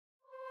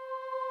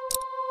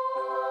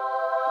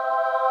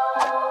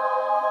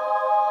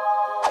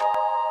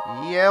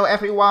Yo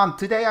everyone,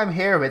 today I'm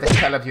here with the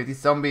Call of Duty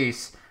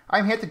Zombies.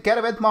 I'm here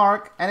together with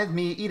Mark and it's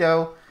me,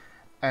 Ido.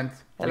 And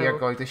we are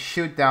going to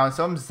shoot down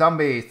some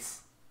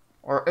zombies.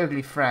 Or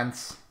ugly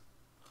friends.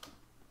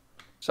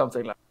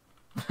 Something like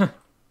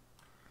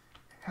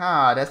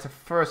Ah, that's the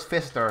first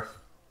visitor.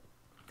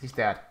 He's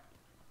dead.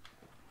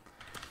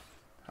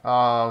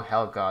 Oh,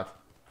 hell god.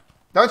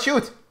 Don't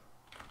shoot!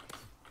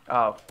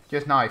 Oh.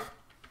 Just knife.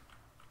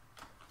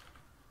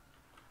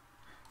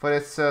 For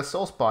this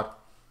soul spot.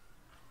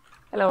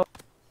 Hello.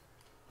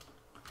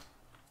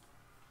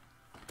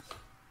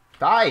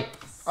 Die!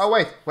 Oh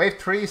wait, wave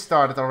 3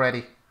 started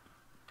already.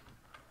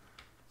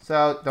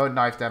 So, don't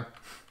knife them.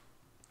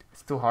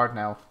 It's too hard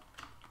now.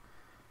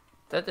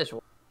 That is...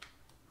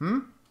 Hmm?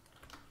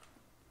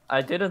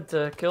 I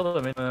didn't kill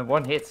them in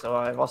one hit, so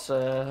I was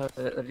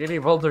really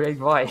wondering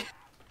why.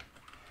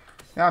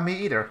 Yeah, me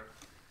either.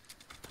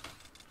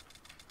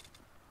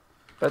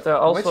 But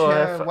also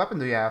which weapon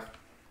do you have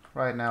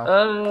right now?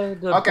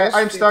 Okay,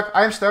 I'm stuck,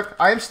 I'm stuck,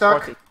 I'm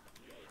stuck. 40.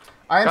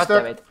 I'm God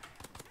stuck. damn it.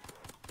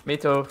 Me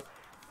too.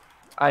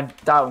 I'm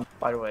down,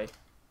 by the way.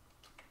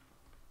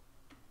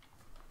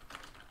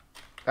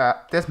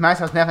 This match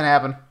has never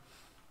happened.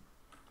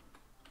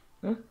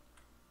 Huh?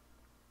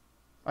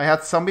 I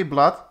had zombie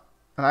blood,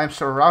 and I'm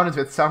surrounded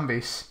with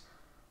zombies.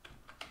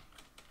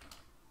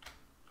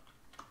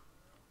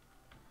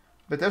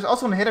 But there's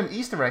also a hidden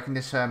Easter egg in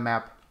this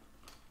map.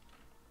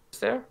 Is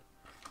there?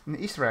 An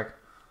Easter egg.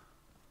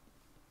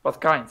 What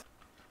kind?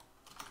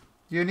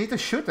 You need to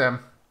shoot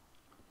them.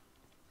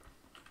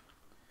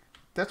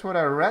 That's what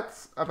I read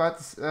about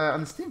this,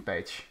 on the Steam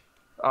page.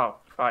 Oh,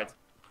 right.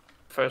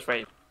 First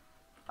wave.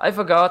 I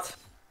forgot.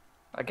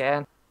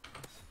 Again.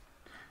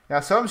 Yeah,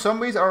 some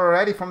zombies are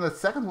already from the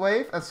second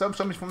wave, and some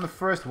zombies from the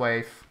first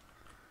wave.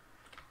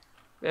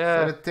 Yeah.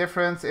 So the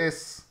difference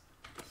is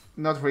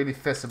not really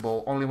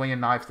visible, only when you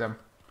knife them.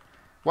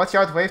 Watch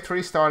out, wave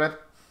 3 started.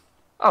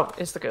 Oh,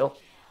 insta-kill.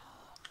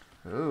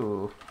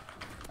 Ooh.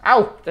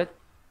 Ow!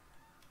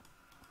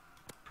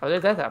 How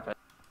did that happen?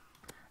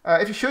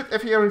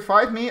 If you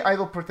revive me, I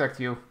will protect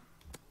you.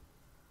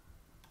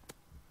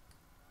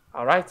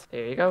 Alright,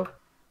 here you go.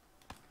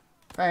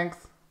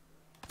 Thanks.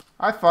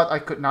 I thought I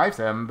could knife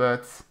them,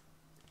 but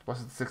it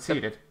wasn't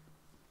succeeded.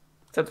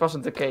 That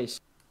wasn't the case.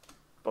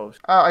 Oh,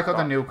 I got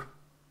a nuke.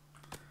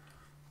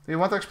 Do you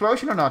want the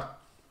explosion or not?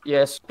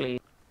 Yes,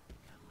 please.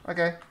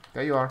 Okay,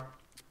 there you are.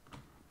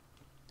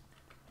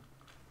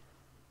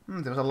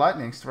 There was a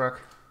lightning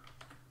struck.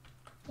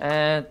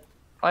 And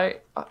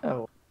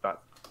oh god.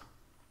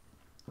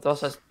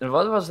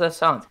 What was that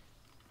sound?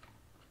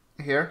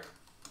 Here.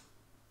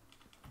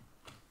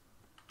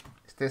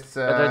 Is this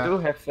But I do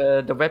have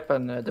the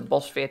weapon, the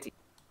boss 40.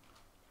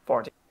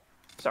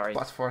 Sorry.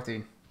 Boss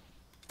 14.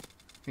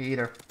 Me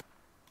either.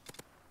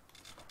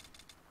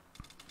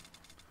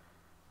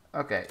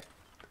 Okay.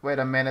 Wait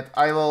a minute.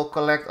 I will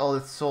collect all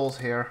the souls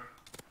here.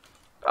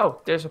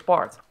 Oh, there's a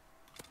part.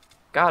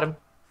 Got him.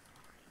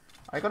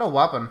 I got a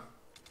weapon.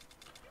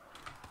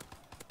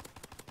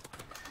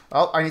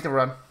 Oh, I need to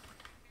run.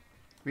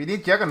 We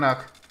need Juggernaut.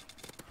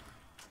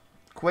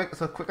 Quick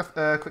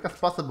as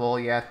possible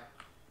yet.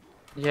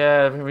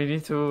 Yeah, we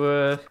need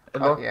to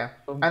Oh yeah.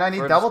 And I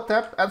need double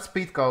tap and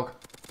speed coke.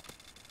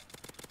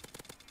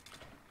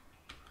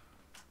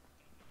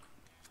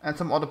 And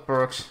some other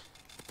perks.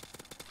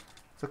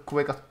 So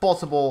quick as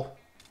possible.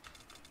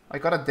 I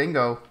got a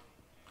dingo.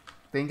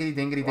 Dingity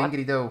dingity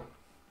dingity do.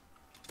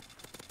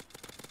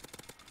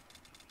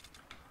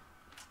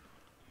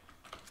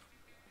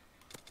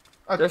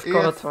 Oh,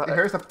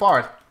 here's the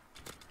part.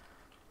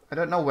 I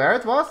don't know where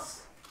it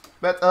was,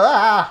 but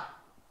I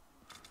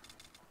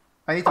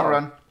need to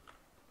run.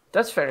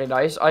 That's very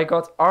nice. I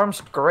got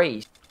arms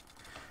grazed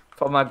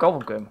from my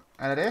gobblegum.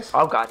 And it is?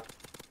 Oh god.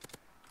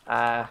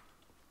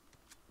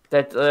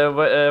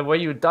 When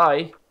you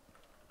die,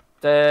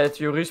 that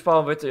you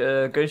respawn with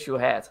the guns you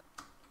had.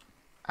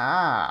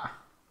 Ah.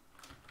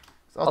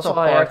 It's Also, a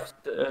I part.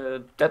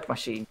 have that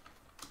machine.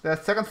 The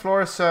second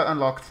floor is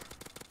unlocked.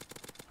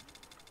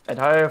 And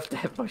I have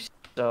that machine,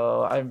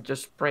 so I'm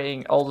just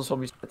spraying all the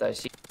zombies that I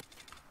see.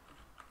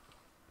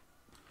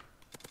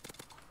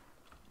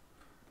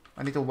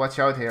 I need to watch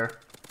out here.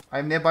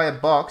 I'm nearby a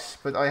box,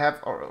 but I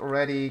have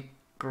already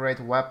great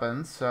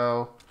weapons,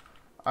 so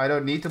I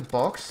don't need to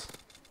box.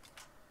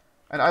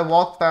 And I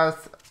walked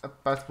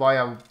past by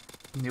a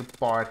new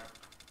part.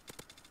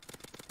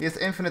 He has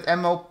infinite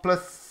ammo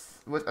plus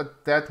with a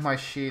dead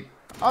machine.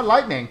 Oh,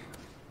 lightning!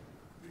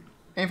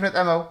 Infinite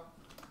ammo.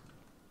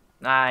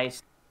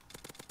 Nice.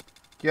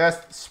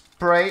 Just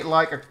spray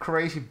like a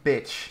crazy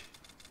bitch.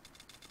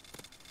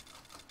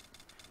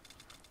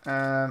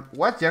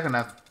 What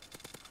Juggernaut?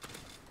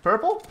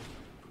 Purple?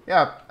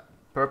 Yeah,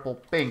 purple,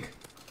 pink.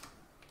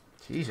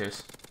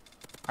 Jesus.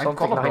 I'm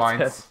Something colorblind. like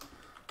that.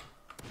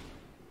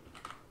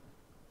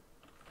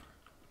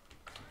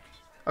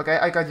 Okay,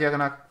 I got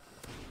Juggernaut.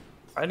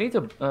 I need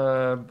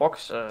a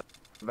box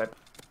weapon.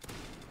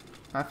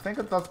 I think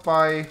it was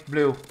by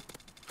blue.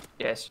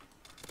 Yes.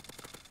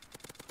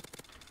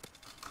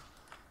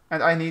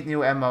 And I need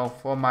new ammo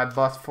for my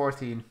Bus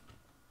 14.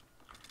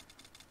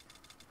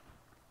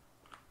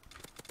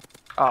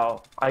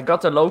 Oh, I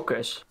got the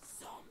locust.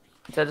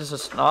 That is a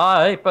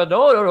sniper.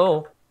 No, no,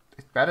 no.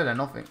 It's better than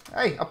nothing.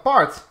 Hey, a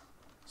part!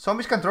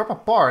 Zombies can drop a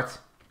part.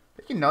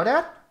 Did you know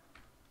that?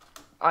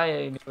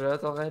 I knew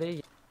that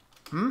already.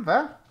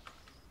 Where?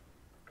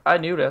 I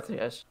knew that,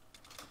 yes.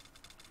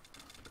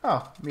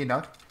 Oh, me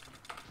not.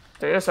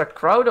 There is a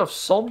crowd of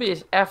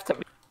zombies after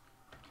me.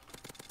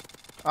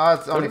 Oh,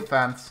 it's only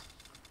fans.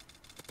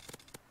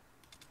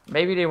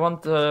 Maybe they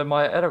want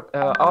my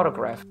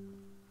autograph.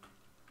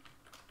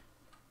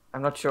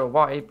 I'm not sure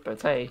why,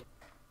 but hey.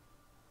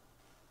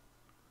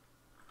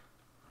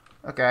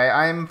 Okay,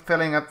 I'm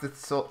filling up the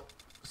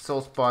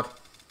soul spot.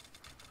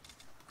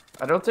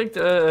 I don't think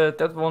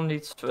that one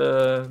needs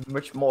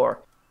much more.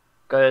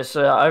 Because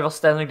I was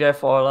standing there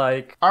for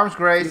like Arms 2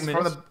 grace from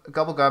minutes. the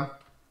gobble gum.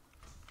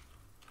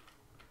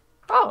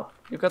 Oh,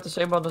 you got the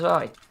same one as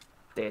I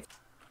did.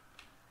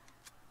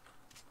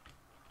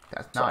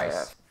 That's So I nice.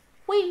 have.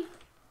 Whee!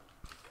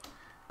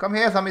 Come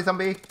here,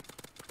 zombie.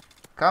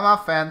 Come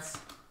on, fans.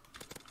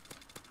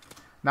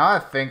 Now I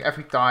think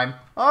every time,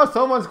 oh,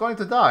 someone's going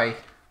to die.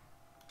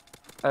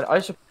 And I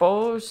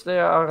suppose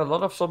there are a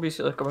lot of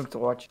zombies coming to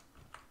watch.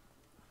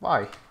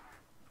 Why?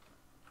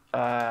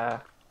 I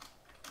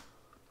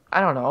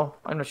don't know.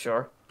 I'm not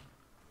sure.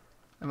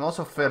 I'm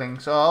also filling,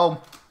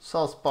 so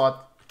soul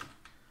spot.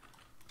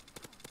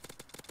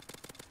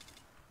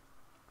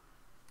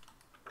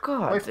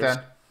 God, Wave 10.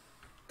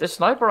 this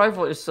sniper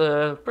rifle is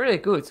pretty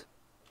good.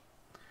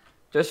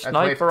 Just At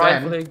wave sniper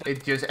 10, rifling.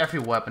 it just every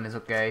weapon is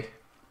okay.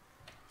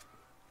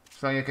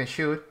 So you can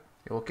shoot,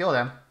 you will kill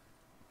them.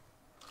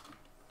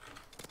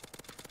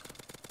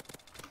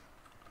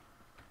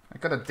 I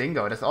got a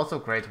dingo, that's also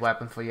a great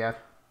weapon for yet.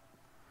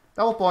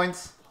 Double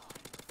points.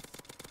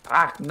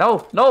 Ah,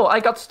 no, no, I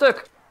got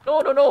stuck.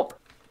 No, no, no.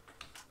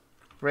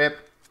 Rip.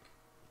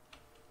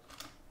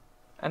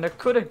 And I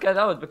couldn't get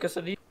out because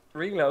I needed to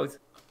reload.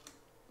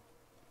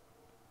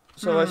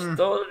 So I was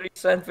totally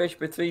sandwiched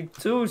between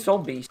 2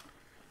 zombies.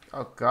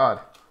 Oh god.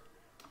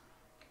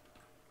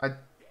 I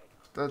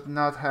did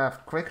not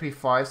have quick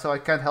revive, so I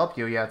can't help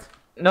you yet.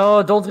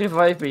 No, don't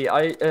revive me.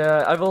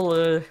 I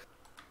will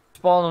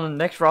spawn on the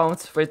next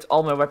round with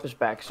all my weapons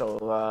back,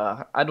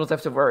 so I don't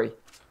have to worry.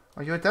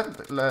 Oh, you're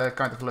that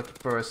kind of lucky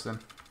person.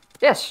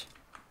 Yes,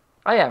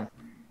 I am.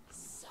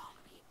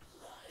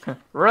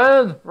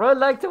 Run! Run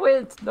like the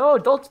wind! No,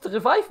 don't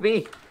revive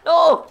me!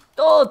 No!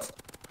 Don't!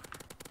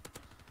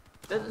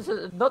 This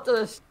is not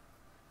a...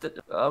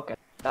 Okay.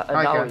 Now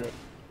can.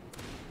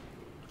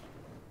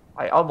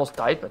 I almost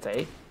died, but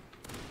hey.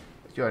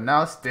 You are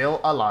now still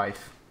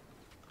alive.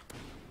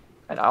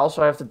 And I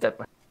also have the dead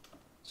one.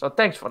 So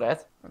thanks for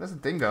that. Oh, that's a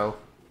dingo.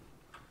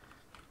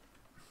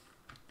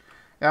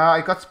 Yeah,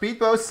 I got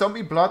speedboat,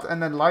 zombie blood,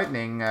 and then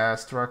lightning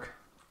struck.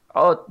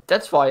 Oh,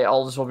 that's why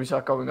all the zombies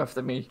are coming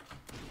after me.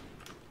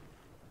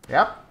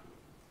 Yep.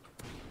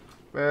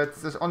 But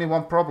there's only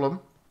one problem.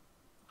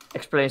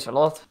 Explains a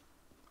lot.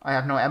 I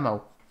have no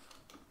ammo.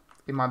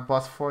 In my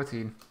bot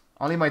 14.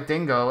 Only my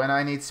dingo, and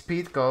I need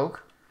speed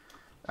coke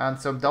and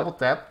some double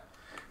tap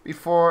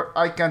before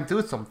I can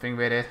do something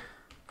with it.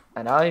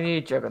 And I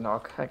need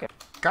Juggernaut. Okay.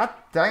 God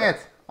dang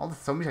it! All the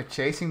zombies are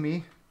chasing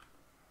me.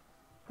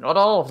 Not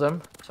all of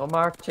them. Some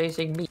are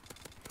chasing me.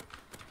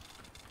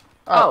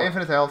 Oh,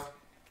 infinite health.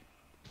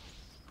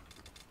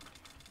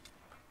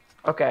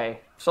 Okay.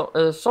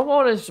 So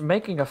someone is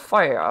making a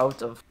fire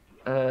out of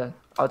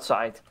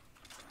outside.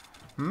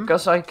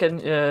 Because I can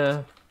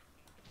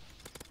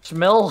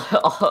smell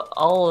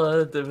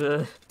all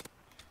the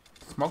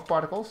Smoke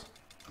particles?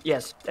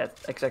 yes, that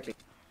exactly.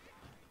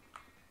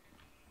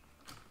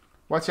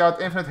 Watch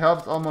out, infinite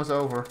health is almost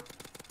over.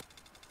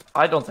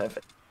 I don't have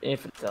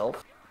infinite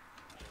health.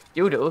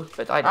 You do,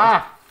 but I don't.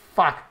 Ah,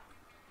 fuck.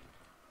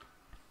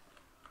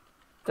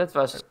 That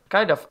was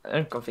kind of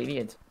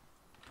inconvenient.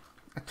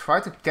 I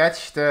tried to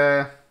catch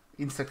the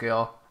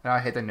insta-kill and I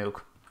hit a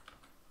nuke.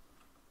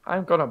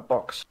 I'm gonna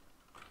box.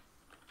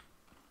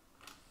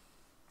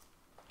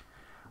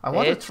 I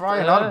want to try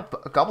another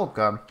gobble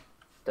gum.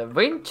 The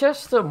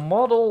Winchester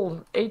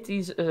model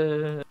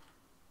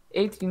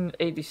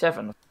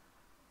 1887.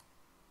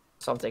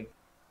 Something.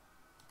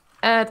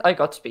 And I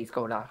got speed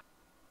cola.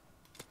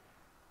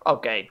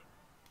 Okay.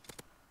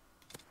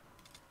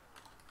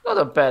 Not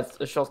a bad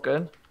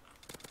shotgun.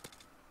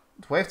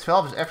 Wave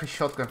 12 is every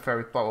shotgun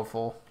very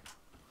powerful.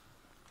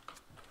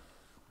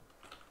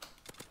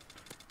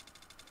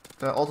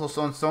 There are also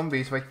some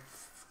zombies that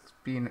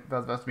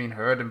was being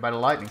hurt by the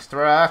lightning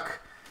struck.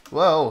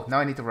 Whoa, now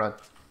I need to run.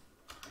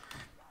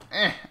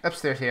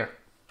 Upstairs here.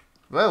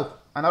 Whoa,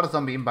 another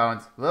zombie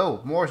inbound.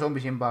 Whoa, more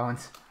zombies inbound.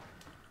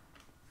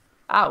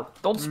 Ow,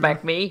 don't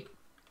smack me.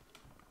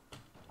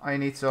 I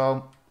need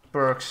some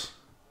perks.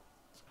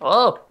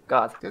 Oh,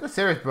 God. Did a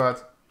serious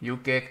butt. You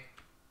kick.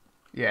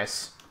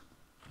 Yes.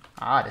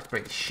 Ah, that's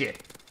pretty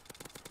shit.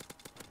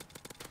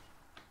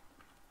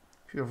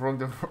 If you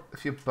wrong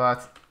if you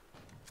butt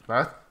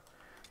by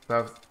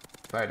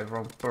the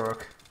wrong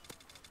perk.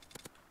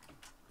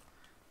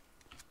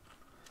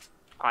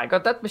 I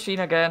got that machine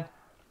again.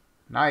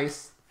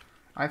 Nice.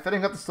 I'm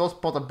filling up the soul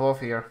spot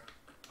above here.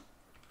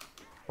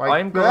 Right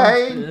I'm going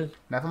lane. to...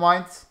 Never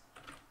mind.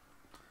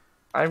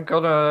 I'm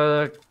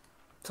gonna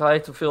try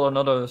to fill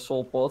another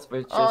soul pot,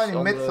 which Oh, is and the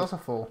on mid's the also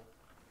full.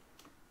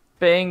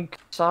 pink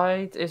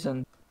side,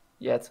 isn't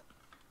yet.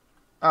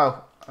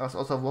 Oh, I was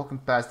also walking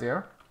past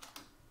there.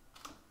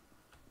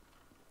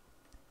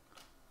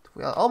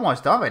 We are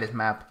almost done with this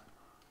map.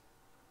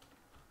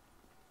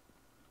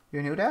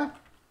 You knew that?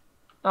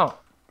 Oh.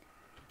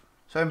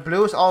 So in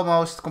blue is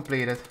almost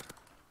completed.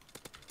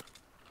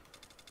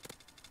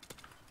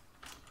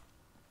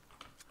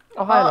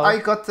 Oh, hello. I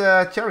got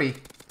cherry.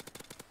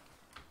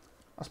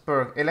 As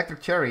per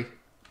electric cherry.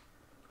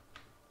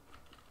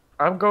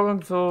 I'm going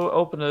to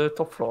open the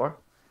top floor.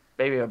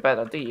 Maybe a bad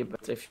idea,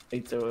 but if you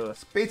need to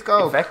Speed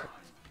coke.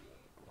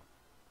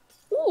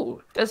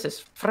 Ooh, this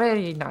is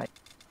very nice.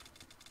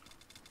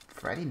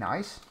 Very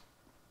nice.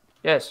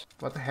 Yes.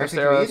 What the heck Because did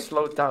they you are eat?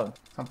 slowed down.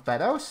 Some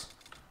pedos?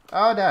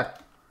 Oh,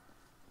 that.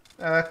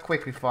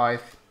 Quick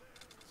revive.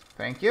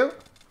 Thank you.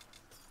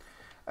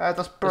 It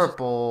was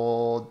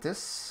purple.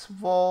 This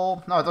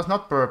wall... No, it was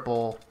not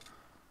purple.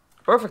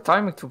 Perfect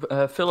timing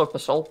to fill up a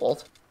soul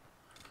pot.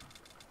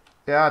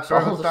 Yeah,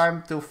 perfect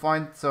time to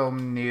find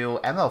some new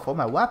ammo for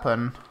my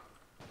weapon.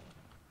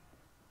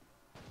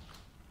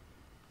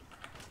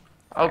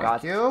 Oh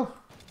god. Thank you.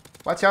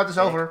 Watch out, it's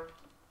over.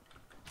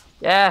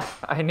 Yeah,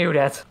 I knew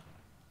that.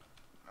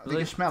 Did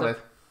you smell it?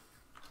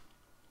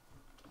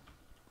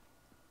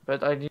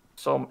 But I need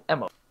some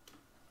ammo.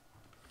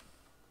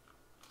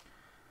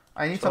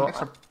 I need some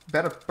extra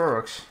better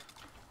perks.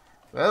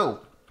 Whoa.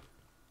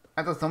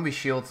 And a zombie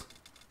shield.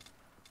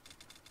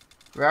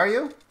 Where are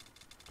you?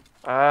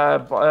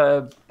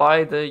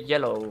 By the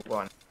yellow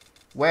one.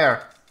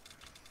 Where?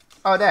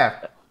 Oh,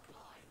 there.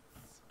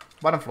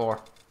 Bottom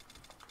floor.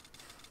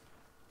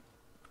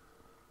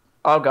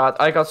 Oh god,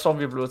 I got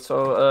zombie blood,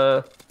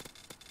 so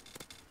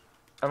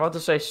I want to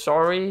say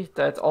sorry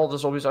that all the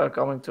zombies are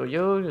coming to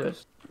you.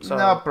 So...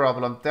 No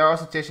problem. They're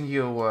also chasing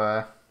you.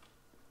 Well,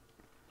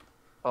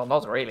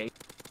 not really.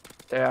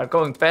 They are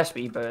going past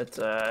me, but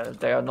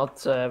they are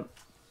not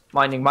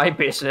minding my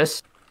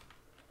business.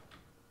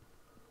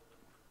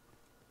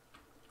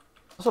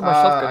 Also, my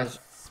shotgun is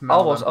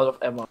almost out of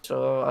ammo,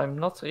 so I'm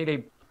not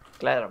really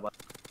glad about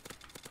it.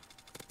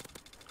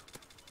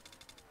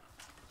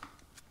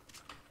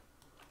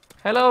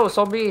 Hello,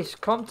 zombies,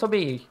 come to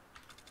me.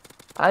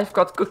 I've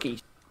got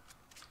cookies.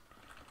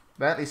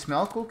 Badly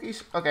smell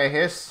cookies? Okay,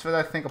 here's what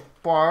I think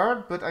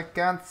apart, but I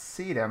can't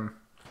see them.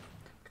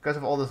 Because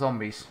of all the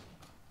zombies.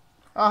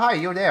 Oh, hi,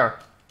 you're there.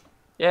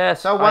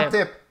 Yes, So one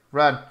tip,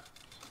 run.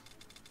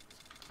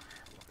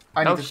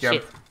 I need to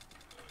jump.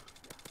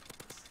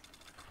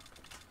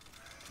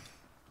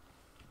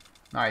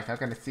 Nice, how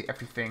can I see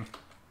everything?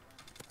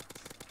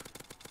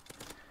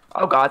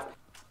 Oh god.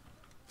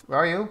 Where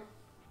are you?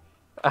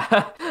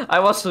 I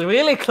was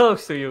really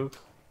close to you.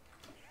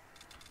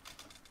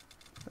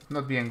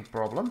 Not being a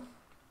problem.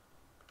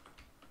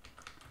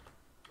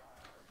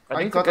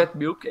 I need to get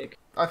milk cake.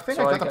 I think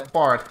I got a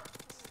part.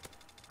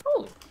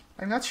 Oh.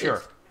 I'm not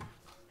sure.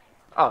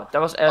 Oh, that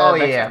was oh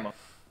max yeah. ammo.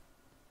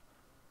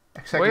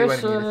 Exactly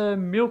where's what I needed.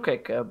 milk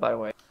cake, by the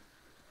way?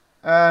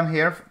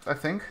 Here, I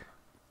think.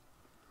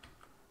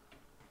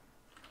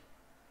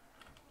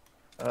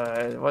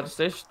 What is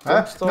this?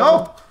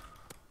 No!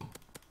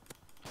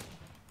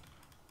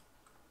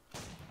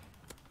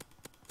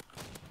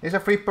 Here's a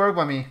free perk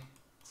by me.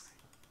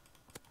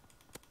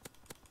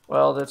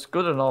 Well, that's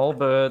good and all,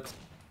 but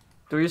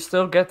do you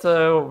still get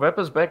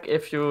weapons back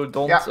if you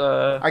don't?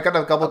 Yeah, I got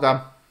a gobble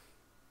gum.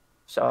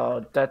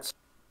 So that's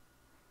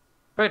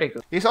pretty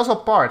good. He's also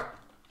part.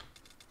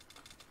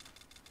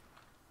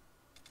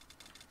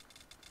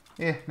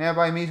 Yeah,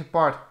 nearby me is a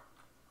part.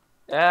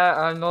 Yeah,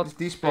 I'm not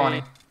He's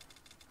despawning.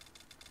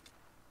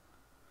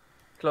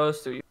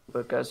 Close to you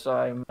because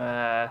I'm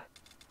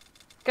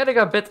getting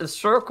a bit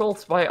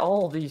encircled by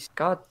all these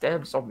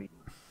goddamn zombies.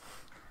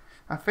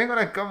 I think what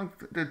I'm going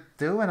to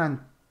do when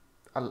I'm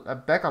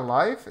back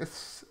alive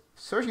is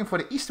searching for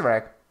the Easter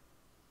egg.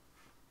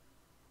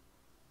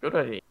 Good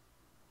idea.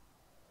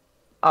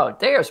 Oh,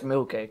 there's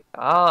milk cake.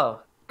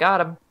 Oh,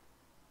 got him.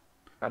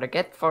 Gotta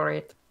get for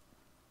it.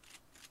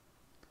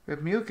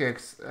 With milk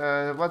cakes,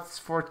 what's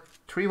for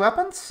 3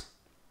 weapons?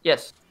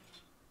 Yes.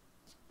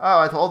 Oh,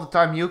 I had all the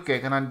time milk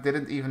cake and I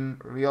didn't even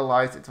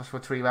realize it was for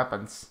 3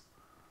 weapons.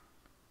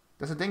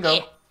 There's a dingo.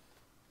 Yeah.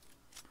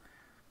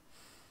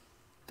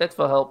 That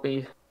will help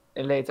me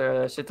in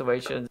later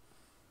situations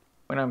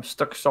when I'm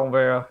stuck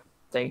somewhere.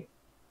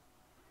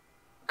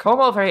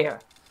 Come over here.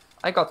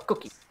 I got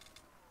cookies.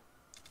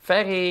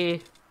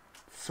 Very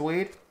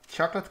sweet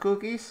chocolate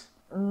cookies.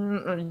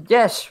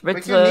 Yes, with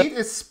what you need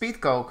is speed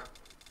coke,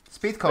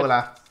 speed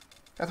cola.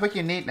 That's what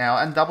you need now,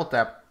 and double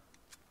tap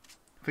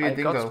for your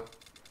dingo.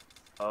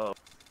 Oh.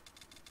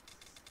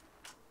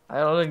 I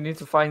only need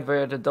to find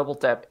where the double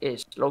tap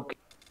is located.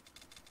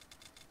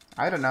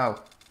 I don't know.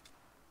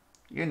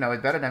 You know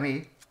it better than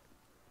me.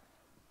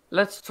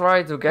 Let's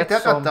try to get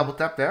that's some... not double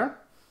tap there.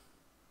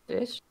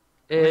 This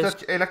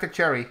is... electric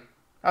cherry.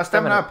 Oh,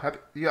 stamina up.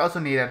 You also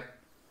need it.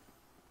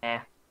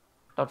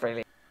 Not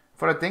really.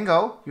 For a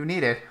dingo, you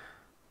need it.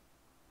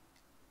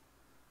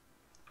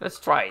 Let's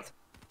try it.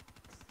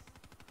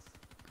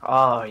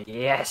 Oh,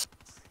 yes.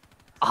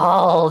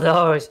 All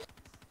those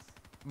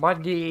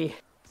money.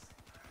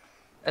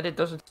 And it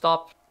doesn't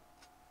stop.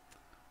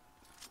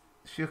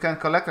 So you can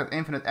collect that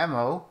infinite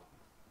ammo.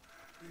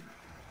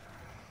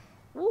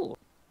 Ooh,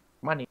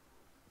 money.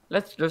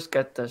 Let's just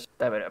get the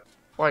stamina up.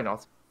 Why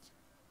not?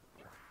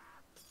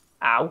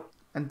 Ow.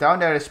 And down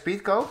there is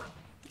speed coke.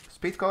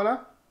 Speed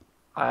cola.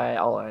 I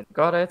already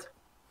got it.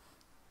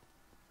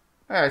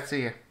 Yeah, I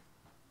see you.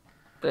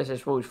 This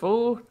is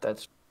full.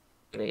 That's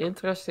really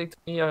interesting to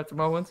me at the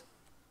moment.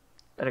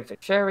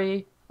 Electric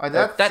cherry. Oh,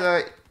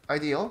 that's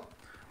ideal.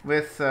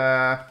 With,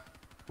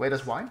 wait,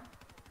 there's wine?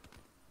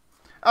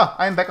 Oh,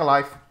 I'm back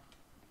alive.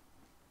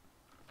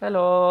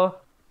 Hello.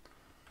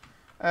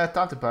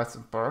 Time to buy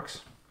some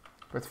perks.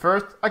 But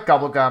first, a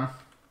gobble gum.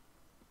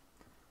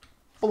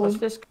 What's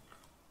this?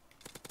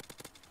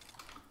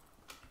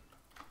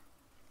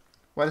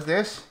 What is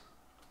this?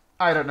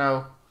 I don't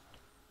know.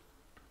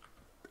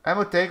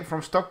 Ammo taken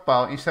from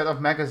stockpile instead of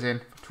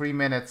magazine for 3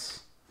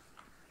 minutes.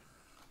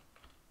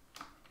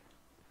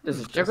 This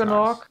is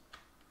Juggernaut. Nice.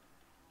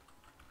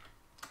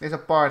 There's a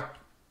part.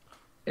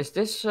 Is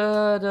this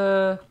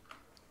the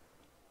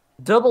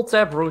double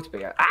tap root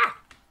beer? Ah!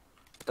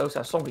 Those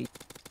are zombies.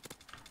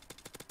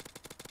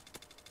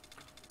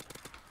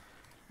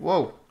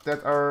 Whoa,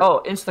 that are...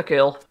 Oh, insta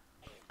kill.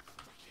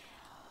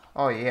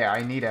 Oh yeah,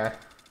 I need that.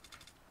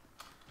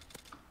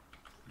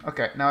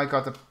 Okay, now I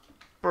got the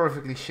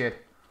perfectly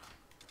shit.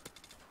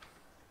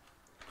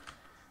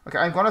 Okay,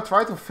 I'm gonna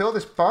try to fill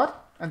this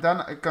pot, and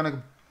then I'm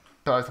gonna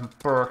buy some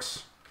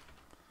perks.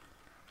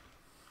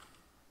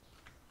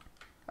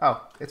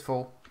 Oh, it's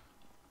full.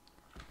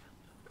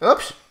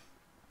 Oops!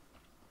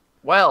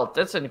 Well,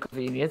 that's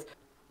inconvenient.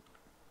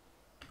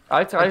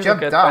 I tried to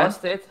jumped get down.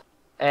 past it,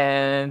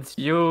 and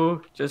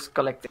you just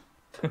collect it.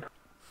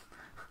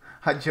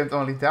 I jumped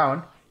only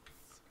down.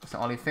 That's the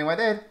only thing I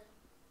did.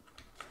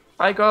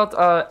 I got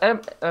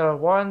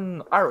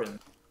one iron.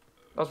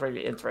 I was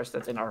really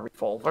interested in our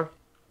revolver.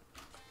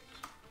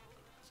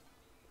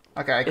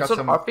 Okay, I got It's an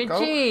some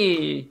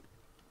RPG!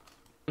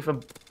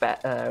 coke.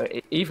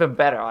 Even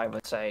better, I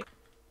would say.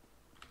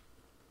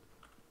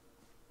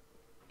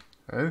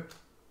 Huh?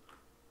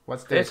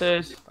 What's this?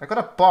 This is... I got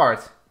a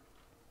part.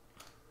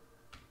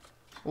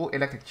 Oh,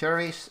 electric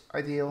cherries,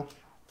 ideal.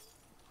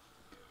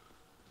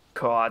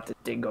 God, the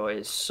dingo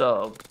is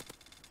so...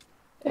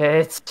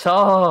 It's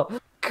so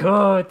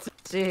good to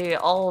see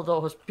all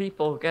those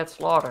people get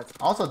slaughtered.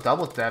 Also,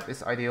 double tap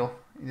is ideal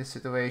in this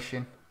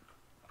situation.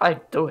 I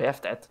do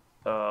have that,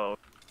 so...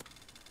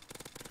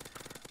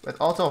 But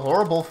also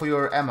horrible for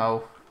your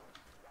ammo.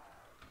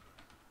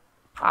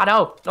 Ah,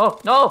 no!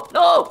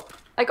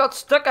 I got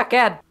stuck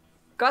again!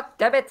 God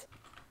damn it!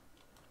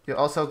 You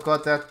also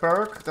got that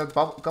perk, that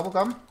gobble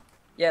gum?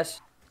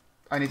 Yes.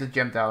 I need to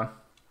jump down.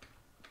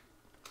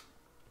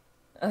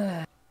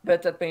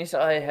 But that means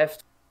I have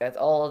to get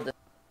all the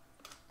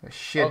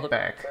Shit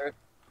back.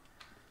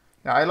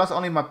 Yeah, I lost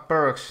only my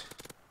perks.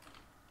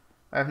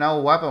 I have now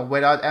a weapon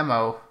without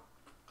ammo.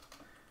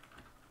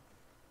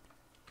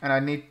 And I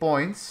need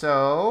points,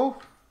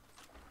 so...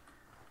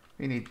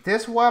 We need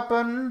this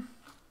weapon.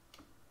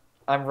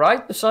 I'm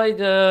right beside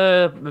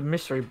the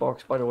mystery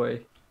box, by the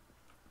way.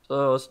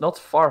 So it's not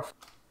far.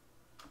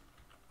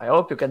 I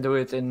hope you can do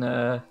it in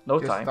no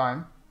Just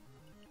time.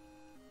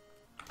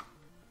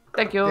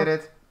 Thank you. Did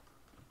it.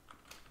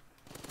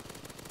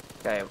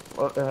 Okay,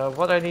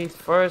 what I need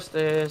first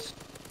is...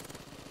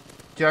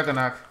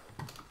 Juggernaut.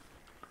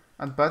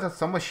 And better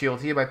summer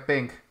shield here by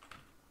pink.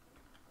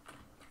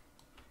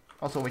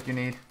 Also what you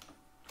need.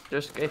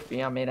 Just give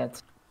me a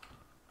minute.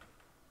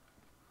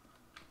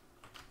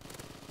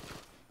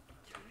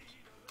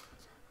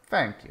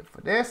 Thank you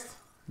for this.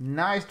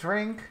 Nice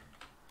drink.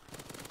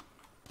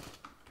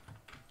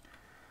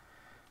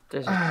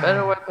 This is a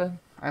better weapon.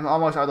 I'm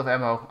almost out of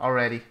ammo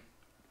already.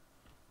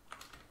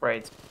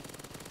 Great.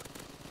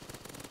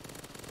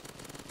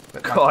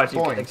 But my God,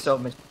 you're getting points, so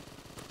much.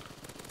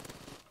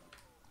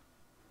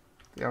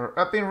 they are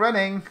up and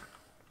running.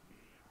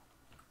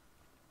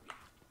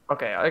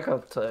 Okay, I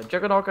got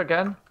Juggernaut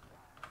again.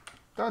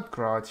 Don't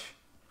crouch.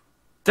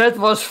 That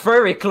was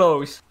very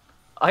close.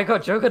 I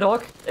got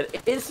Juggernaut, and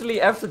instantly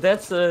after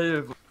that,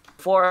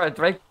 before I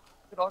drank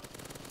Juggernaut,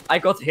 I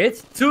got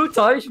hit 2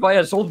 times by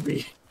a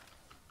zombie.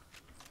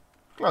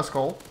 Close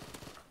call.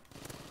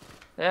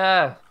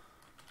 Yeah.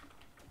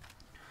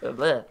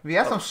 We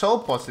have some soul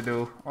pods to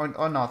do,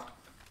 or not.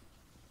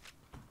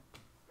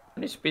 I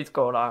need speed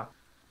cola.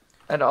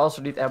 And I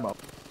also need ammo.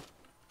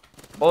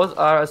 Both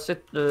are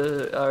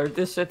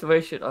this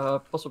situation a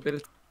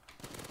possibility.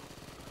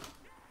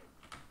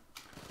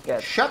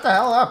 Get. Shut the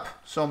hell up,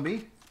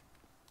 zombie.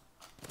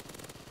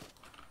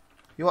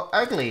 You are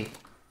ugly.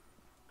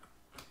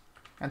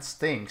 And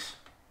stinks.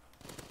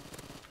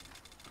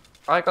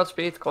 I got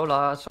speed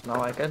cola, so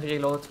now I can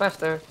reload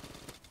faster.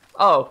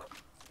 Oh.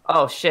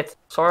 Oh shit.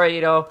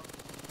 Sorry,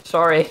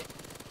 Sorry.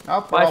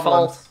 No My problem.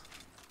 fault.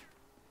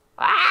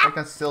 Ah! I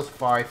can still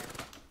survive.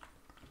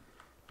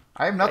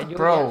 I'm not a Can you,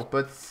 pro, yes?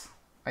 but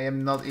I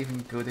am not even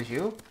good as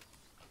you.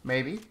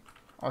 Maybe.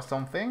 Or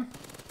something.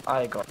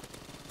 I got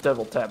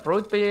double tap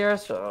root beer,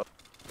 so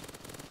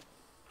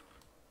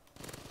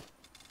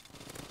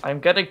I'm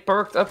getting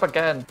perked up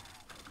again.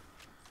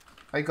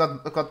 I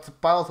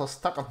got piles of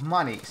stack of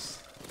monies.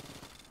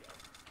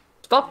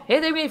 Stop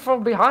hitting me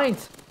from behind.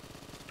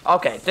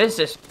 Okay, this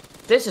is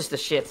the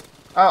shit.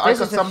 Oh, I This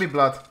got is the zombie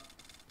blood.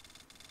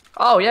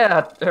 Oh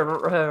yeah,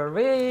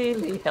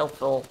 really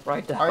helpful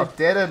right now. I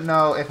didn't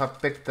know if I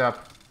picked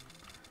up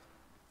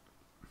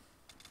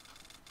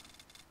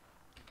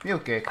Mule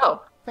kick.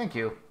 Oh, Thank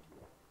you.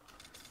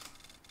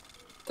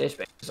 this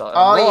makes a Oh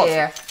lot.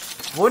 yeah.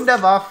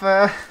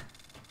 Wunderwaffe.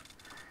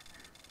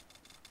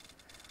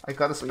 I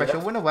got a special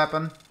Yep. winter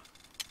weapon.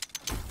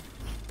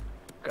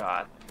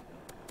 God.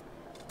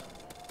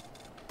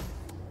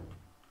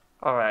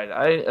 All right,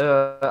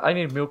 I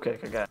need milk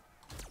cake again.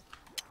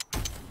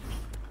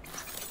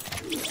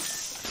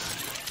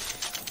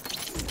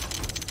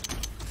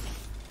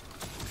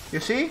 You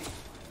see?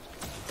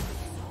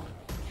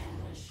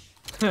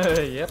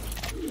 Yep.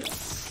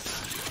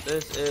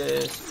 This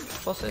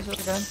is what's this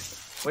again?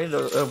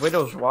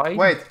 Widow's Wine.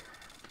 Wait.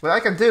 What I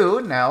can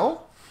do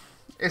now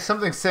is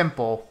something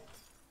simple.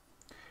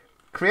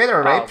 Create a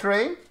raid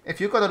train. If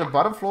you go to the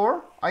bottom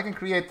floor, I can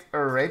create a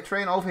raid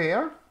train over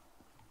here.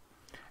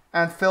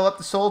 And fill up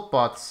the salt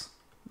pots.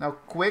 Now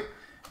quick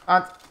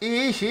and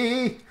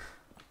easy.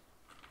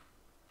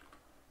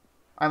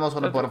 I'm also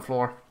on the Okay. bottom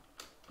floor.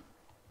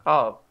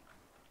 Oh,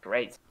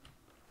 great.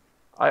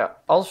 I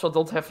also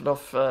don't have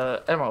enough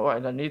ammo,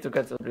 and I need to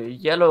get the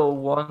yellow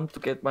one to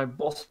get my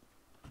boss.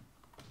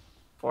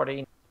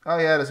 14. Oh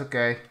yeah, that's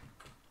okay.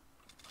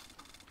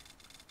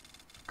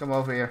 Come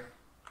over here.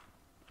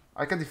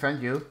 I can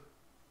defend you.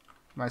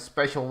 My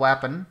special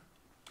weapon.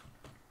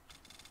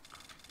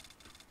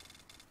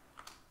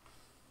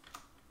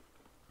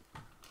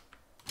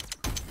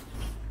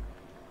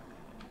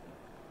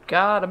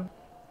 Got him.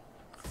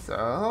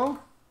 So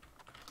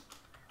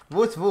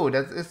wood woo,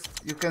 that is,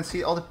 you can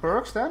see all the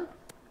perks then?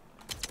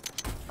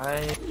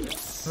 I'm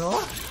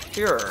not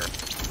sure.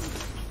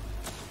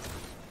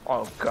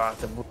 Oh god,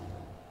 the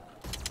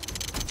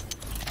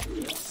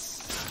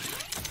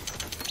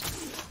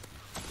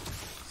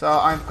So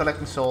I'm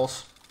collecting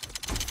souls.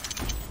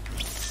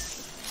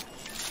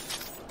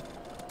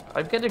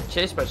 I'm getting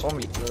chased by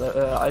zombies.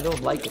 I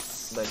don't like it.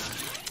 But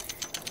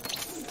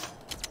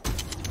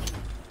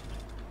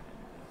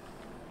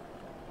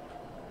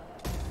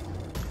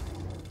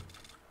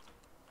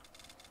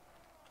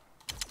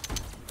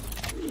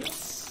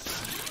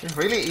It's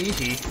really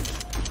easy.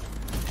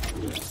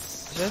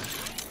 is it?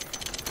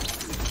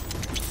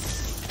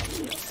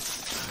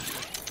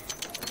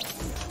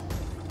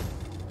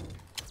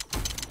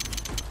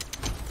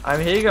 I'm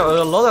hearing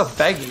a lot of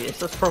baggy. Is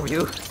that from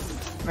you?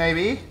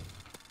 Maybe.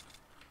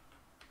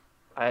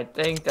 I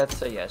think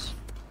that's a yes.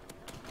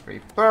 Free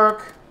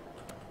perk.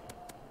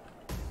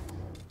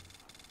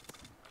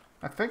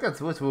 I think that's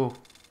wood woo.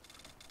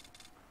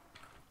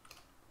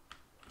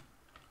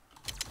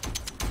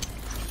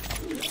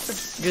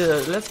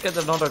 Yeah, let's get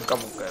another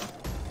gobble gun.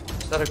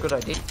 Is that a good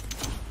idea?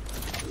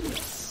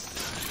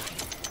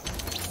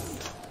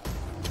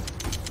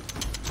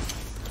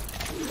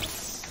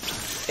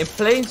 In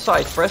plain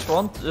sight, press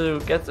 1 to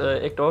get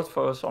ignored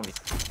for a zombie.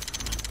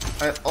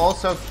 I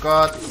also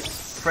got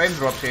frame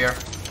drops here.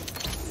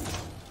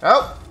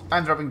 Oh,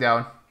 I'm dropping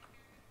down.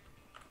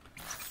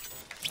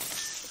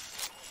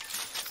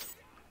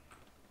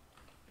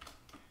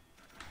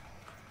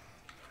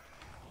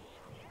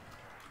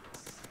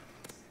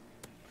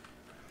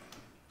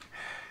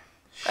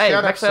 Hey, Shut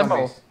up, max ammo.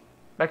 zombies.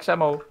 Max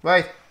ammo.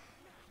 Wait,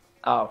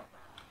 Oh.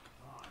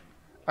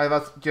 I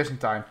was just in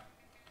time.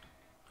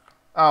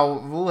 Oh,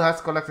 Woo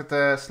has collected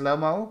the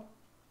slow-mo.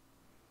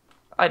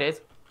 I did.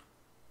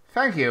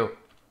 Thank you.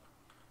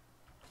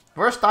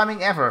 Worst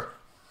timing ever.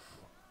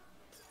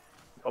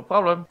 No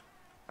problem.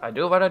 I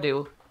do what I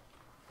do.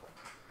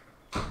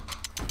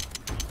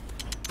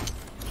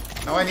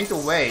 Now I need to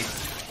wait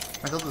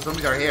until the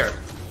zombies are here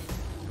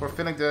for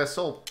filling the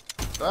soul.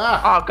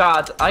 Ah, Oh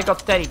god, I got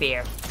teddy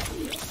bear.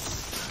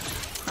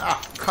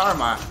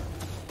 karma.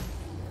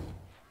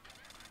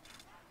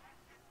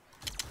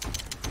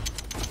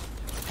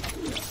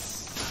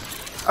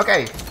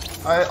 Okay,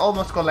 I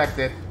almost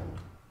collected.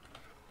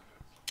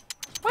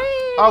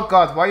 Whee! Oh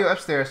god, why are you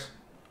upstairs?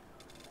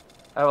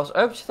 I was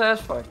upstairs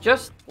for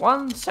just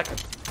 1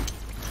 second.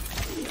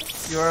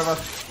 You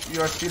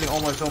are stealing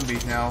all my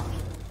zombies now.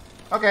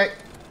 Okay.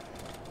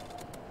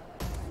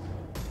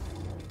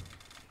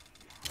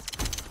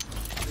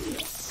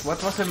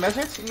 What was the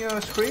message in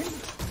your screen?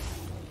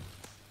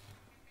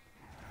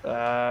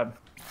 That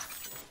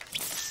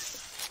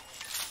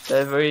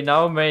we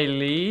now may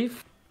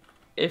leave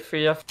if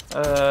we have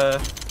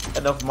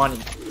enough money.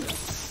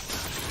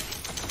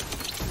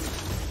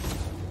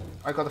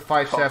 I got a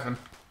 5-7.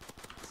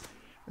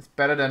 It's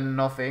better than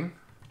nothing,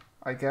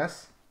 I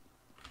guess.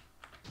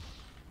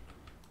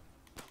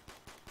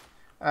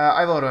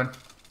 I will run.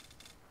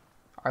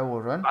 I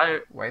will run. I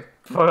Wait.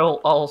 will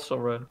also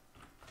run.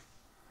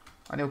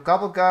 I need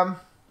bubblegum.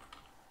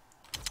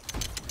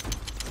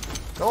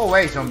 Go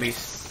away,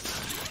 zombies.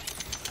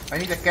 I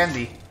need a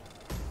candy.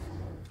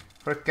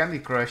 For a Candy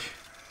Crush.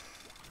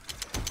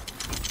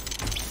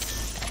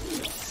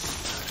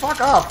 Fuck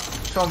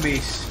off,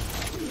 zombies.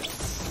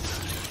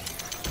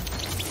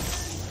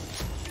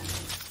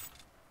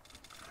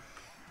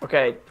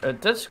 Okay,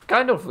 that's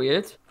kind of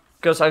weird.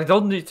 Because I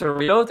don't need to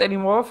reload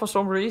anymore for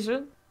some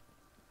reason.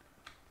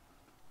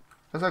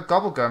 That's a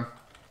bubblegum.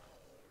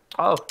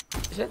 Oh,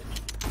 is it?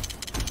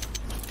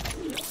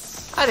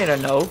 I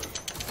didn't know.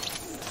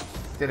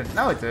 Didn't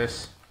know it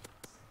is.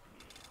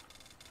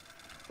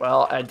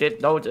 Well, I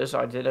did notice.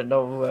 I didn't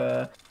know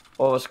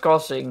what was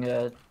causing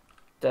that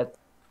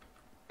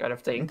kind of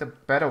I thing. need a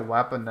better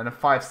weapon than a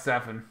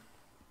 5.7.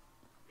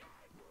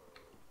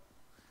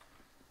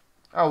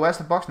 Oh, where's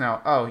the box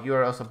now? Oh,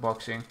 you're also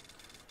boxing.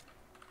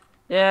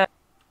 Yeah.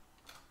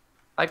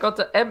 I got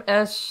the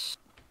MS...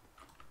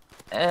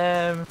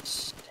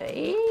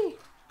 MC?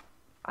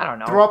 I don't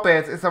know. Drop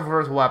it, it's a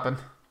first weapon.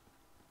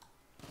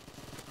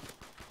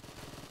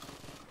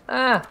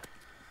 Ah,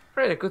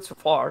 pretty good so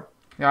far.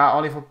 Yeah,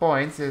 only for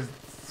points is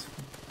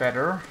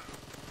better.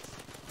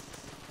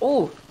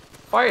 Oh,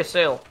 fire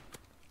sale.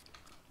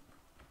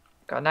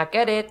 Gonna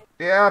get it.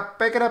 Yeah,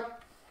 pick it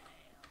up.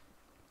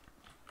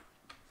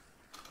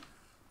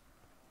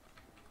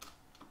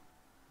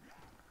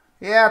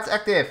 Yeah, it's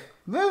active.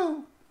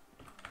 Woo!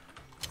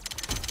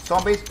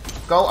 Zombies,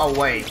 go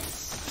away.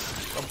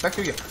 Go back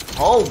to your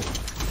home.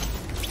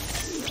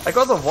 I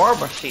got a war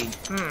machine.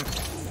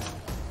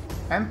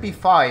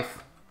 MP5.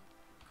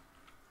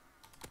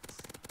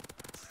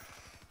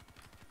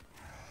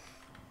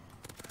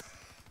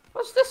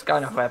 What's this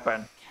kind of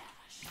weapon?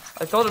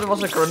 I thought it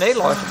was a grenade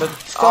launcher, but...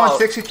 Spawn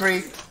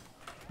 63.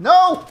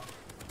 No!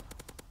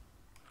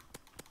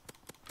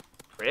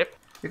 Rip.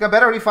 You can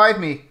better revive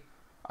me.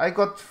 I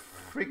got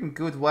freaking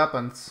good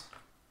weapons.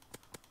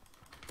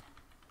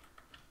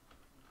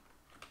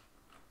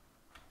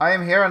 I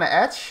am here on the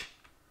edge.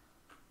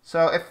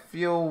 So if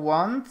you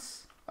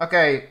want...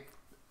 Okay.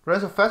 Run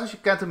so fast as you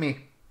can to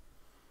me.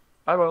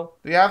 I will.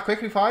 Do you have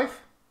quick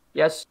revive?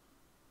 Yes.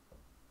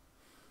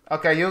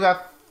 Okay, you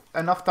got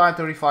enough time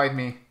to revive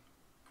me.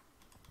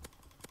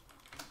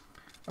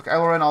 Okay, I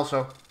will run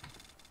also.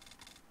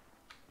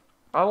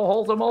 I will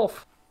hold them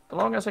off. As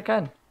long as I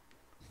can.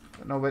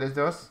 Don't know what this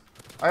does.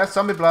 I have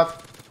zombie blood.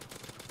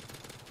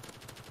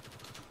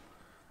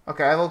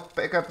 Okay, I will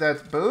pick up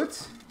that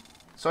boot.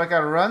 So I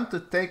can run to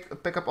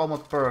pick up all my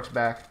perks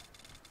back.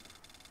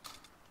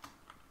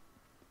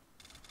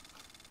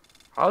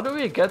 How do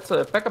we get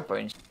backup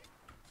points?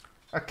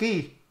 A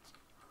key.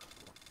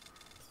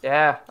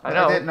 Yeah, I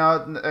know.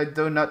 I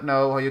do not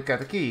know how you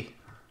get a key.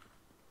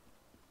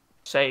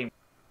 Same.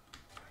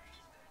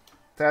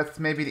 That's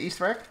maybe the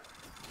Easter egg?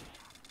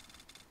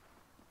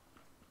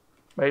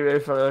 Maybe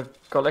if I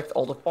collect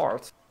all the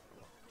parts.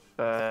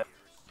 I'm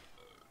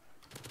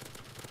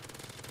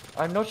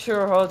not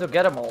sure how to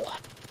get them all.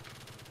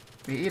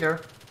 Me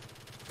either.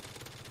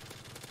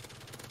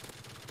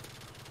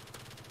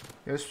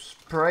 You're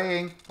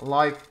spraying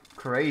like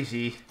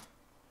crazy.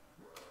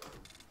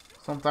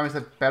 Sometimes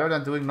that's better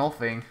than doing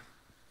nothing.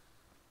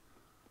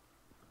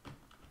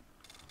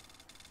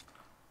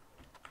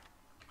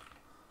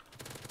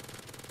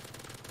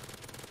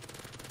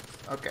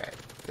 Okay.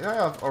 Did I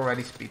have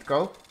already speed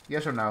go?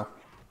 Yes or no?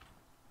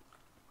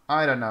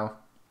 I don't know.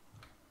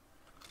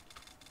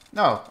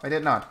 No, I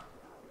did not.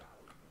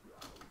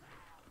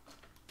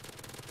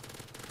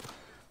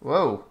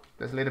 Whoa,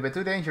 that's a little bit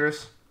too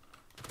dangerous.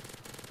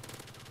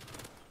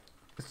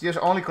 It's just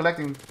only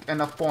collecting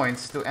enough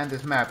points to end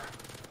this map.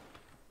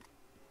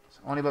 It's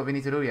only what we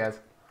need to do yet.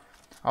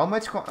 How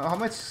much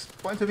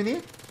points do we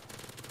need?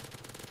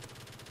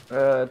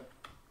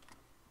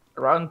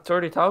 Around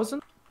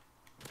 30,000?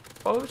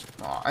 Post?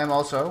 Oh,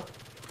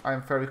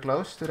 I'm very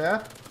close to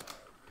that.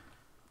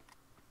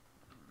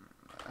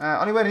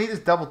 Only way I need is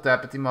double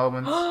tap at the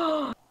moment.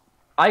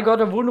 I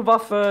got a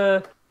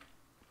Wunderwaffe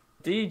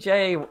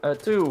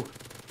DJ2.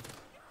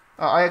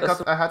 Oh, I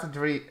had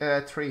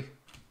a three.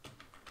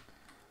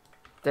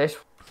 That's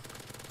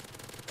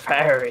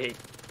very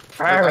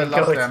I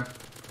lost good. them.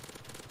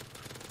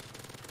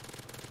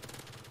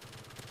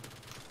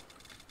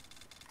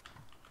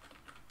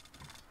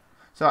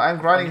 So I'm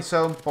grinding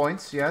some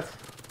points yet.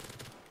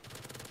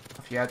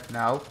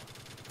 Now.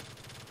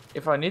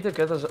 If I need to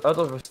get us out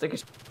of a sticky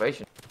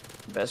situation,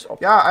 best option.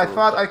 Yeah, I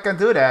thought I can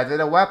do that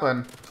with a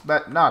weapon,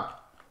 but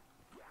not.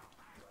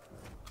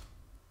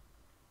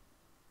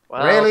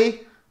 Well,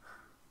 Really?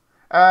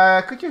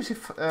 Could you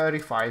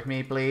revive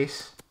me,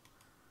 please?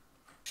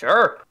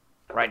 Sure.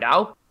 Right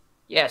now?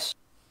 Yes.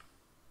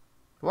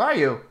 Who are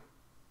you?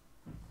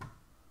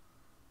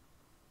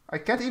 I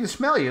can't even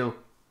smell you.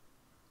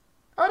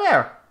 Oh,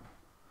 there.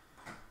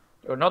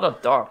 You're not a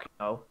dog, you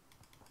know.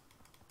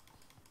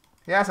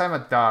 Yes, I'm a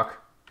dog.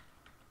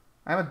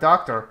 I'm a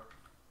doctor.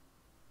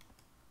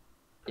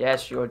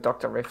 Yes, you're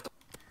Dr. Rift.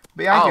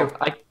 Behind you.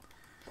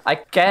 I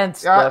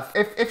can't. Yeah,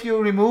 if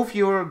you remove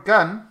your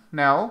gun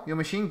now, your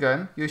machine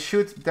gun, you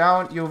shoot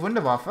down your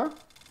Wunderwaffe.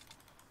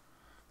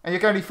 And you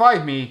can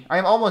revive me. I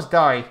am almost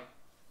die.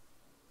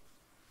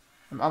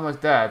 I'm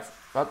almost dead.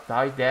 What?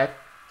 Die dead?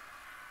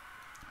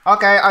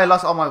 Okay, I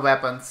lost all my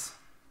weapons.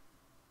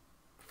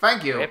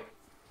 Thank you. Rip.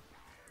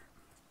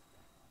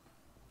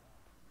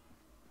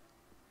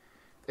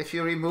 If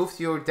you removed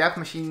your death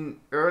machine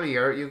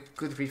earlier, you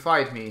could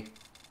revive me.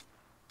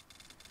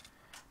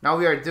 Now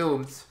we are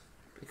doomed.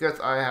 Because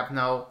I have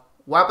no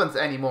weapons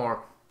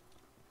anymore.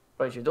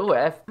 But you do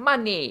have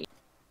money.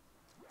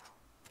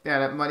 Yeah,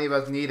 that money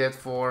was needed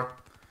for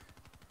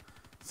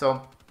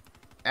some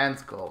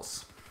end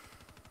goals.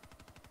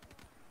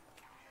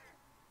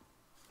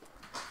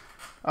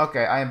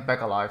 Okay, I am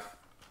back alive.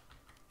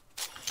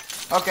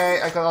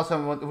 Okay, I got also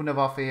a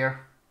Wunderwaffe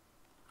here.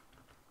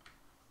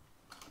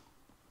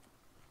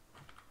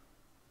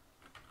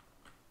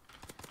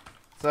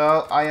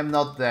 So, I am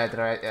not dead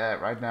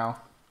right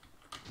now.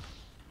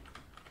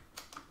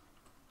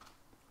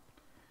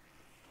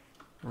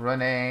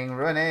 Running,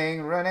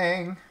 running,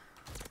 running.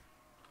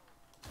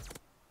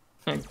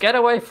 Get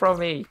away from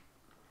me.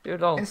 You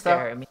don't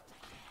scare me.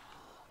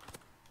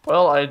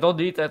 Well, I don't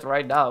need that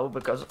right now,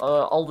 because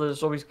all the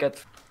zombies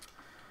get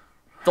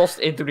tossed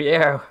into the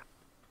air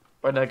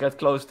when I get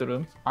close to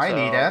them. I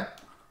need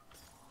that.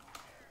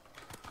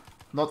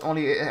 Not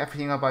only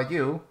everything about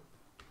you.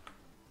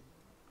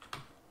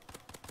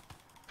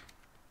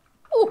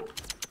 Ooh.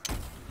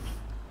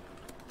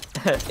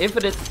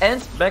 Infinite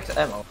and max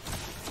ammo.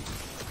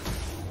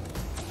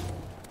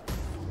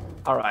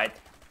 Alright,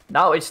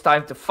 now it's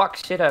time to fuck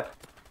shit up.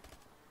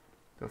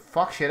 To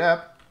fuck shit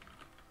up?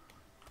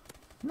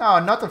 No,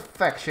 not to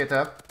fuck shit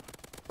up.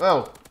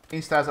 Whoa,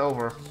 insta's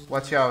over.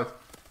 Watch out.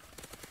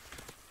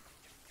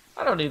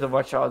 I don't need to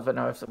watch out when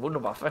I have the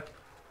Wunderwaffe.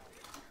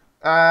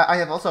 I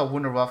have also a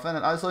Wunderwaffe and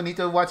I also need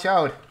to watch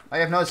out. I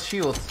have no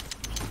shield.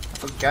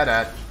 Forget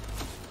that.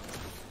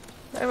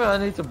 Maybe I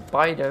need to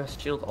buy the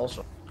shield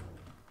also.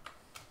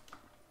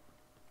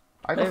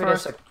 I go Maybe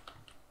first. that's a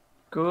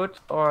good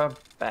or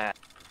bad.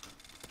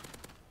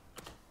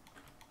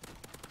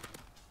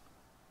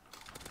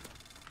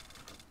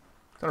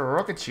 The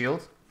rocket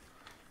shield.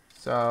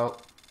 So.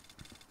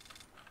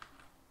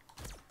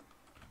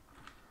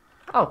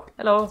 Oh,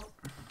 hello.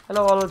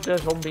 Hello, all of the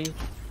zombie.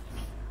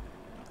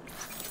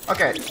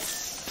 Okay.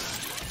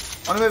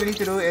 Only way we need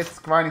to do is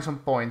grinding some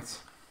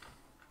points.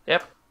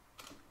 Yep.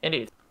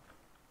 Indeed.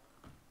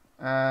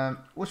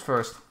 Who's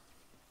first?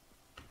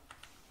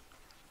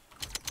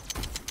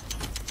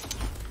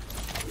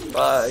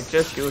 I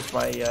just used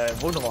my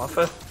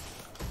Wunderwaffe.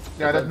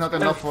 Yeah, that's not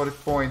enough for the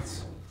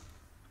points.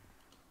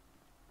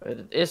 But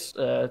it is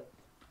Oh,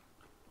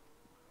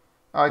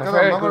 I got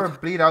very a longer good.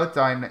 bleed out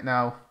time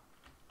now.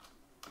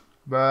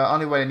 But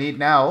only what I need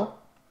now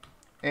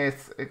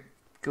is a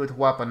good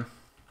weapon.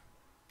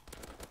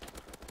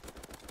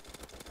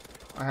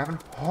 I have a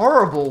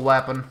horrible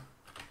weapon.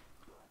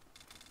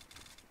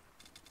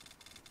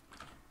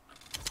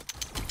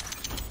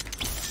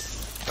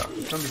 So,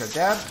 zombies are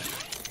dead.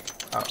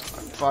 Oh, I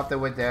thought they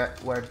were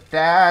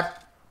dead.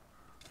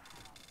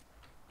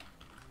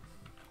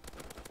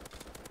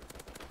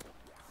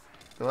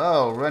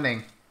 Whoa,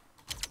 running.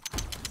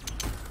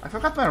 I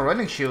forgot my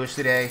running shoes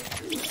today.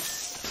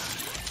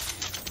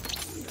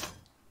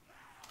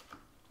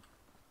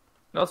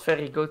 not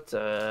very good.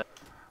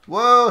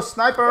 Whoa,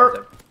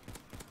 sniper!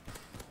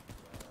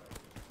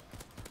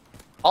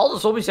 All the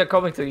zombies are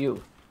coming to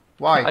you.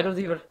 Why? I don't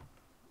even...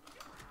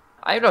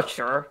 I'm not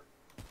sure.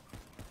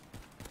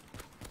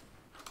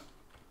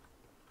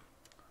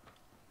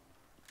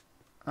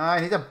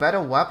 I need a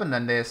better weapon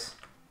than this.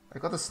 I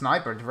got a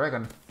sniper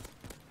dragon.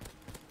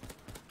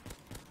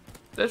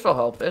 This will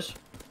help us.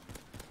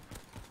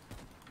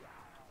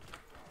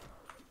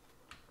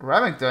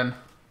 Remington.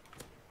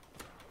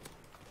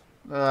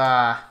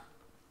 Ah,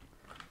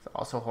 it's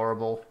also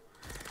horrible.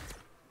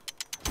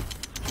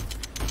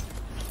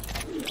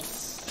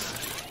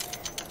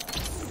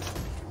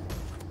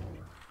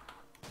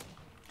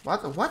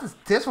 What is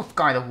this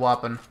kind of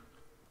weapon?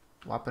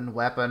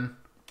 Weapon.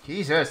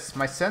 Jesus,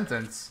 my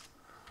sentence.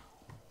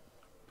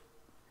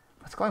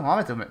 What's going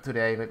on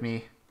today with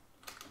me?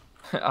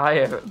 I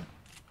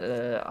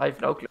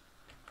have no clue.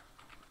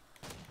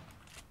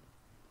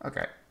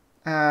 Okay.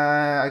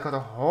 I got a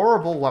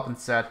horrible weapon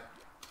set.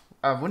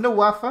 A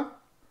Wunderwaffe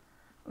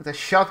with a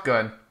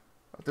shotgun.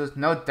 It does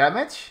no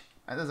damage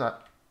and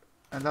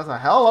does a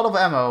hell lot of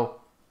ammo.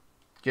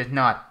 Just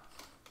not.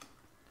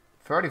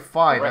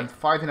 35 and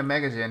 5 in the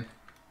magazine.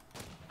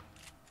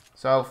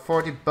 So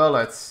 40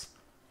 bullets.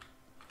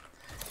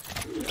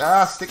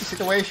 Ah, sticky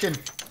situation.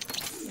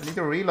 I need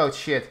to reload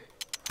shit.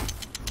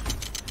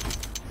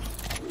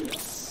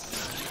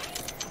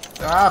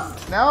 Ah,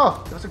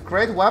 no! That was a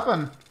great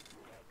weapon.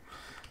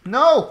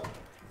 No!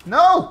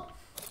 No!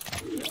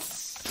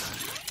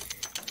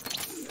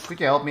 Could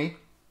you help me?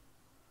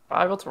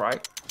 I will try.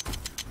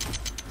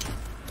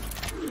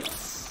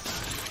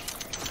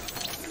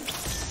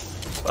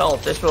 Well,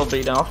 this will be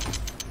enough.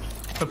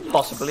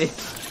 Possibly.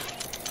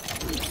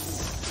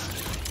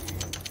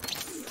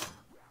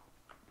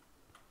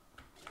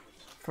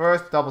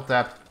 First, double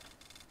tap.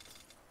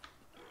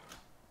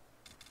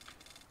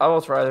 I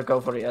will try to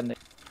go for the ending.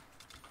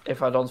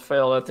 If I don't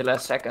fail at the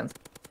last second.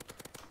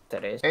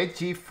 That is.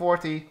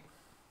 HG40.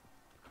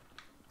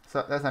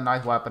 So that's a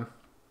nice weapon.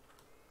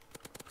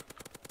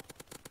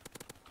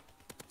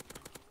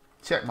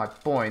 Check my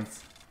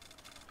points.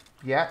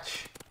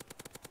 Yatch.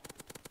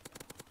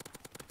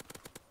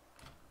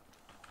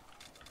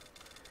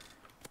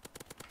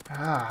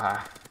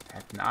 Ah,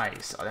 that's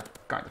nice.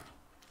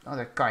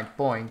 Other kind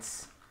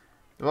points.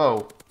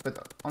 Whoa,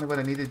 but only when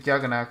I needed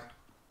Juggernaut.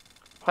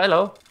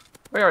 Hello,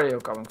 where are you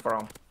coming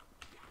from?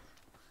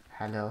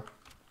 Hello,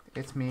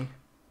 it's me.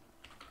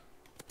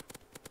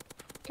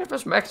 Give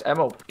us max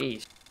ammo,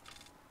 please.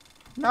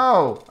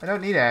 No, I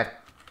don't need that.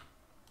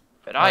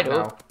 But I do.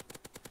 Now.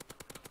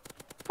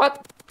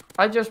 What?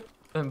 I just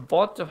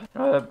bought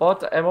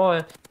the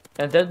ammo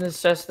and then it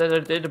says that I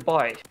didn't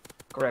buy it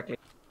correctly.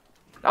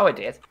 Now I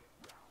did.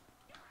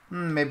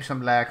 Maybe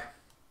some lag.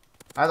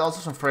 I had also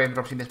some frame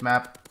drops in this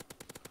map.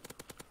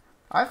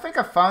 I think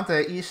I found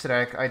the Easter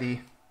egg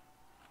ID.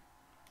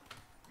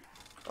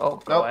 Oh,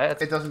 go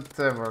ahead. It doesn't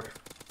work.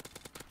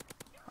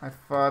 I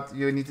thought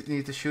you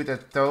need to shoot a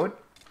toad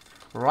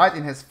right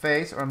in his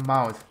face or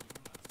mouth.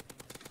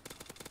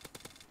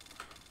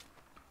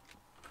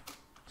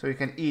 So you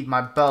can eat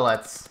my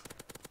bullets.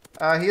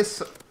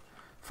 Here's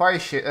fire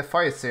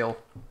sale.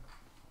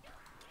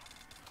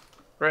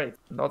 Great.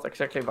 Not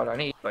exactly what I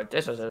need, but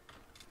this is it.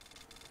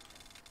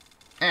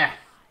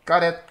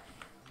 Got it.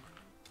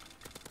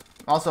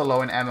 Also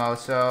low in ammo,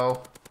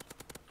 so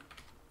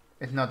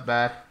it's not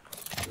bad.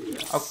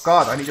 Oh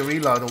god, I need to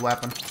reload the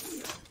weapon.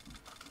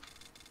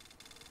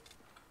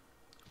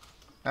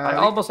 I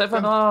almost have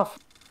enough.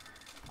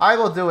 I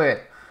will do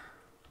it.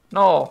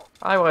 No,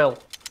 I will.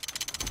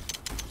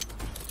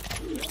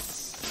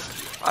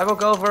 I will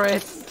go for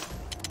it.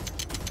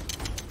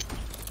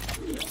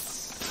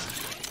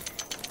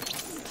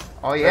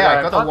 Oh yeah,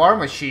 I got a war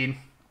machine.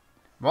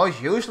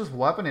 Most useless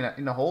weapon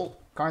in the whole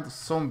kind of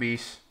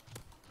zombies.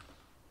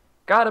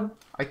 Got him.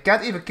 I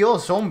can't even kill a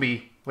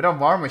zombie with a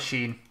war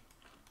machine.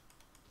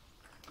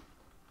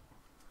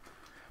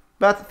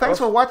 But thanks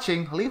for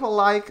watching. Leave a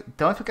like,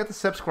 don't forget to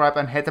subscribe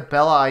and hit the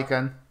bell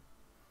icon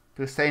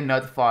to stay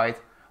notified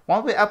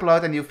when we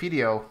upload a new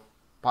video.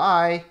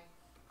 Bye.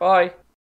 Bye.